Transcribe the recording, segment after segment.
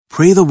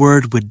Pray the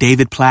Word with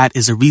David Platt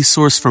is a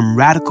resource from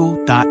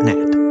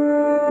radical.net.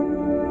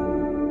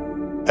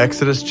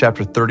 Exodus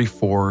chapter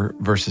 34,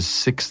 verses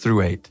 6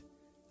 through 8.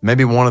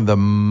 Maybe one of the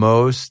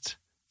most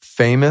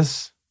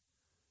famous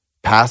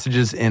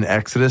passages in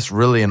Exodus,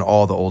 really in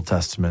all the Old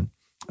Testament,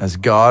 as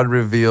God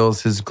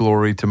reveals his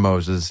glory to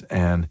Moses,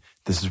 and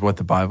this is what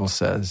the Bible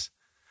says.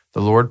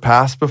 The Lord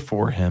passed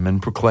before him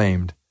and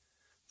proclaimed,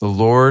 the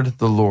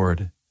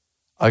Lord,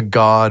 a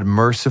God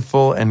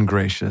merciful and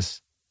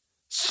gracious,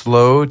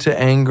 slow to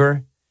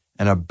anger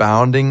and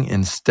abounding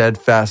in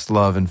steadfast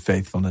love and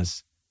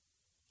faithfulness,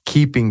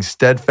 keeping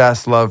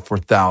steadfast love for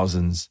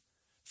thousands,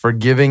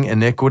 forgiving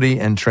iniquity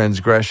and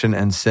transgression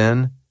and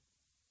sin,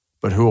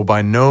 but who will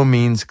by no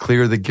means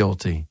clear the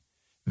guilty,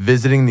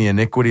 visiting the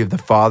iniquity of the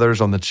fathers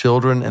on the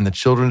children and the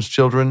children's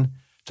children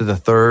to the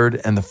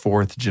third and the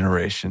fourth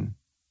generation.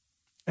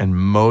 And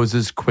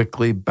Moses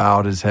quickly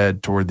bowed his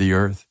head toward the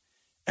earth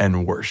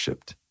and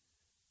worshiped.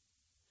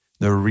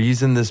 The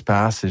reason this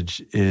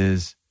passage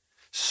is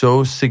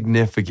so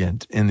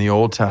significant in the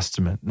Old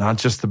Testament, not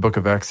just the book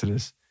of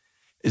Exodus,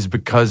 is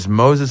because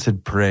Moses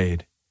had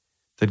prayed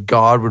that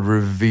God would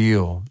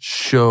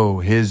show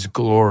his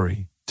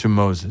glory to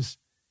Moses.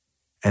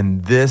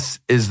 And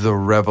this is the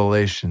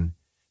revelation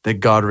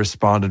that God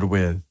responded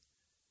with.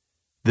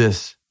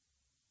 This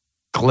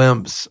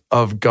glimpse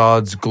of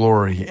God's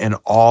glory and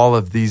all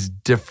of these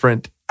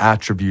different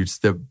attributes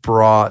that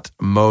brought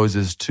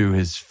Moses to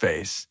his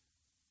face.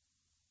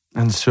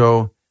 And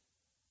so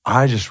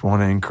I just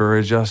want to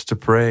encourage us to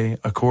pray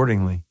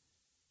accordingly.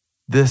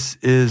 This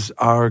is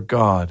our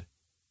God.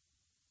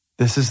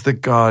 This is the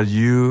God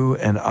you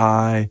and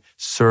I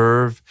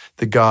serve,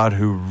 the God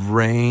who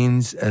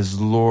reigns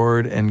as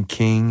Lord and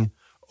King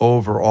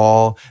over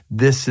all.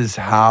 This is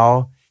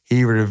how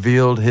he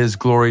revealed his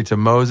glory to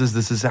Moses.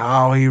 This is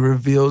how he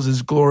reveals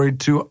his glory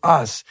to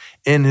us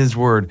in his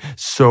word.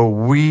 So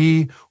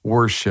we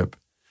worship.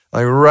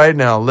 Like right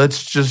now,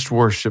 let's just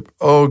worship.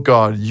 Oh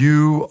God,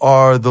 you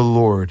are the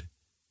Lord.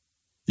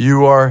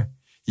 You are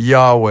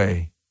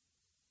Yahweh,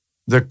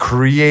 the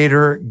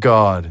Creator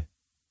God.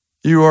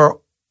 You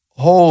are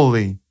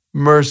holy,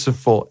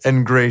 merciful,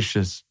 and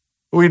gracious.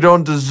 We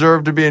don't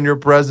deserve to be in your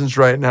presence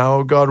right now,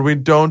 oh God. We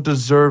don't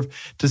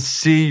deserve to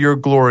see your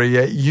glory,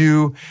 yet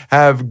you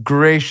have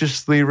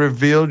graciously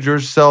revealed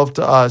yourself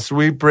to us.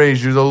 We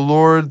praise you, the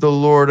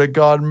Lord, a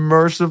God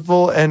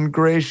merciful and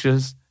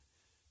gracious.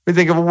 We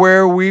think of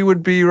where we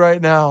would be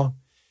right now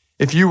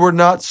if you were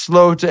not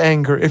slow to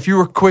anger. If you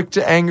were quick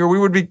to anger, we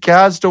would be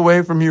cast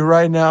away from you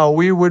right now.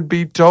 We would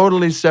be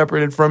totally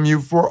separated from you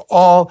for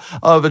all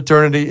of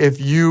eternity if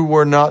you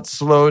were not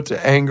slow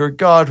to anger.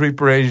 God, we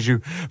praise you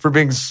for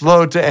being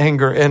slow to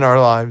anger in our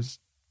lives,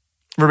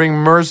 for being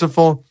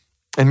merciful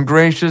and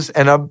gracious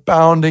and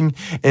abounding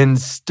in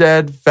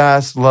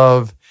steadfast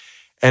love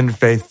and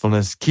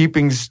faithfulness,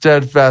 keeping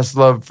steadfast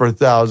love for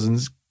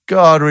thousands.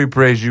 God, we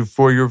praise you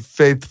for your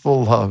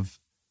faithful love.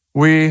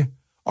 We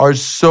are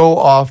so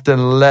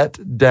often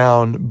let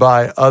down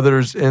by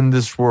others in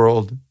this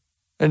world.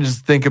 And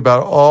just think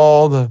about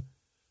all the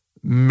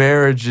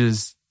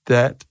marriages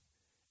that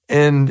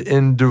end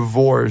in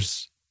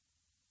divorce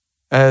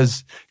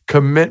as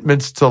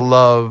commitments to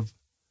love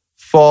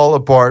fall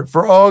apart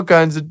for all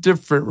kinds of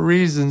different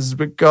reasons.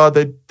 But God,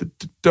 they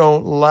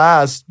don't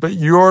last. But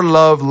your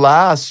love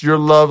lasts. Your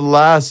love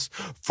lasts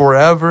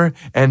forever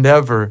and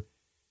ever.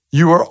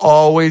 You are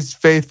always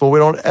faithful. We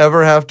don't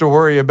ever have to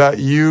worry about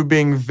you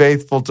being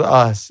faithful to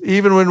us.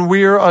 Even when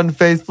we are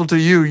unfaithful to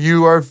you,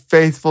 you are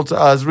faithful to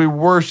us. We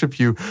worship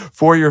you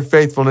for your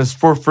faithfulness,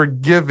 for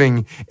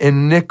forgiving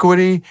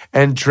iniquity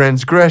and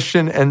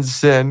transgression and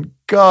sin.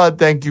 God,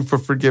 thank you for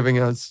forgiving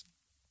us.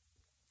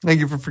 Thank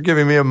you for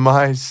forgiving me of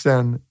my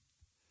sin.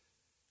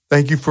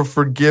 Thank you for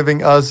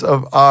forgiving us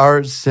of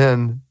our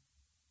sin.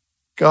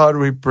 God,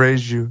 we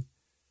praise you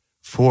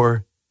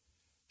for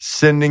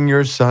sending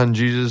your son,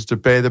 Jesus, to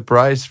pay the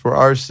price for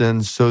our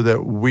sins so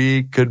that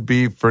we could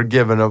be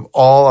forgiven of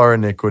all our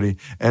iniquity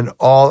and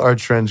all our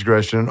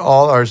transgression and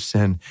all our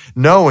sin,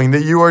 knowing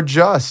that you are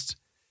just,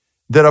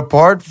 that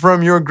apart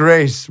from your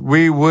grace,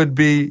 we would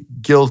be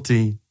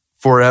guilty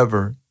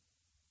forever.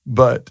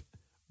 But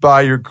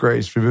by your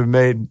grace, we've been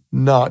made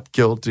not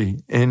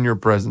guilty in your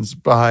presence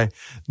by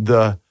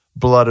the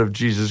blood of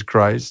Jesus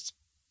Christ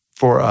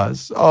for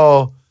us.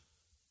 Oh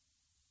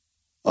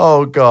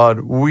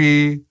God,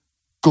 we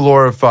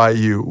glorify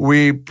you.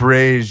 We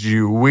praise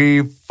you.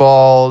 We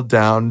fall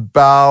down,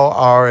 bow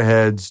our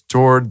heads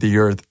toward the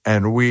earth,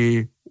 and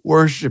we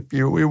worship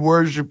you. We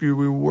worship you.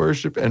 We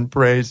worship and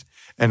praise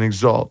and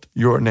exalt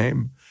your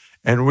name.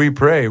 And we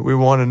pray, we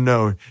want to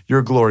know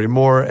your glory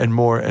more and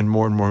more and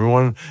more and more. We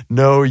want to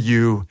know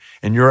you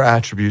and your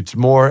attributes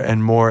more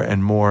and more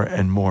and more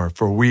and more,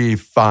 for we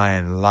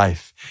find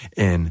life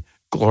in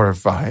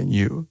glorifying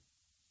you.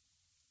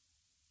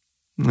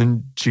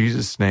 In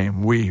Jesus'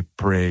 name, we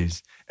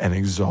praise and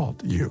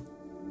exalt you.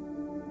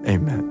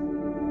 Amen.